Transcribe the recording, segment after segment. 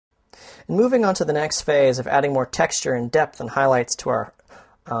And moving on to the next phase of adding more texture and depth and highlights to our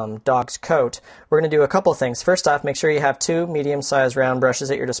dog's coat, we're going to do a couple things. First off, make sure you have 2 medium-sized round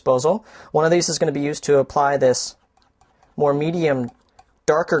brushes at your disposal. One of these is going to be used to apply this more medium,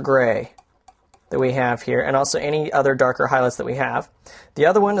 darker gray that we have here, and also any other darker highlights that we have. The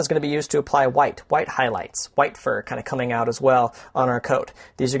other one is going to be used to apply white highlights, white fur kind of coming out as well on our coat.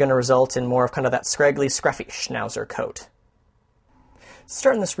 These are going to result in more of kind of that scraggly, scruffy schnauzer coat.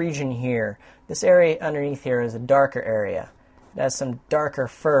 Start in this region here. This area underneath here is a darker area. It has some darker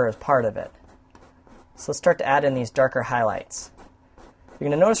fur as part of it. So let's start to add in these darker highlights. You're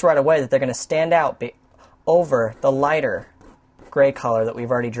going to notice right away that they're going to stand out over the lighter gray color that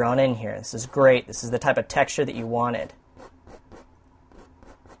we've already drawn in here. This is great. This is the type of texture that you wanted.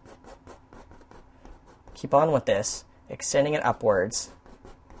 Keep on with this, extending it upwards.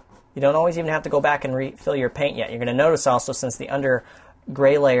 You don't always even have to go back and refill your paint yet. You're going to notice also, since the under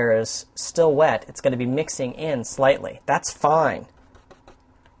gray layer is still wet, it's going to be mixing in slightly. That's fine.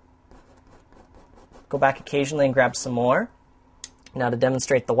 Go back occasionally and grab some more. Now to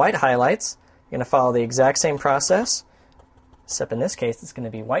demonstrate the white highlights, you're going to follow the exact same process, except in this case it's going to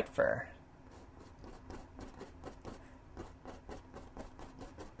be white fur.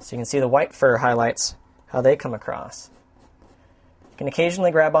 So you can see the white fur highlights, how they come across. You can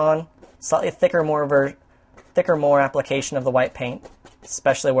occasionally grab on slightly thicker, more application of the white paint,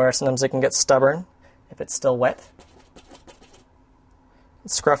 especially where sometimes it can get stubborn if it's still wet.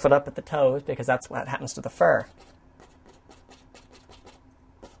 Scruff it up at the toes because that's what happens to the fur.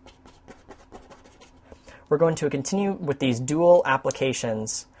 We're going to continue with these dual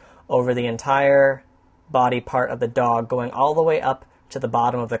applications over the entire body part of the dog, going all the way up to the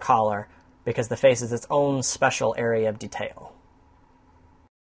bottom of the collar, because the face is its own special area of detail.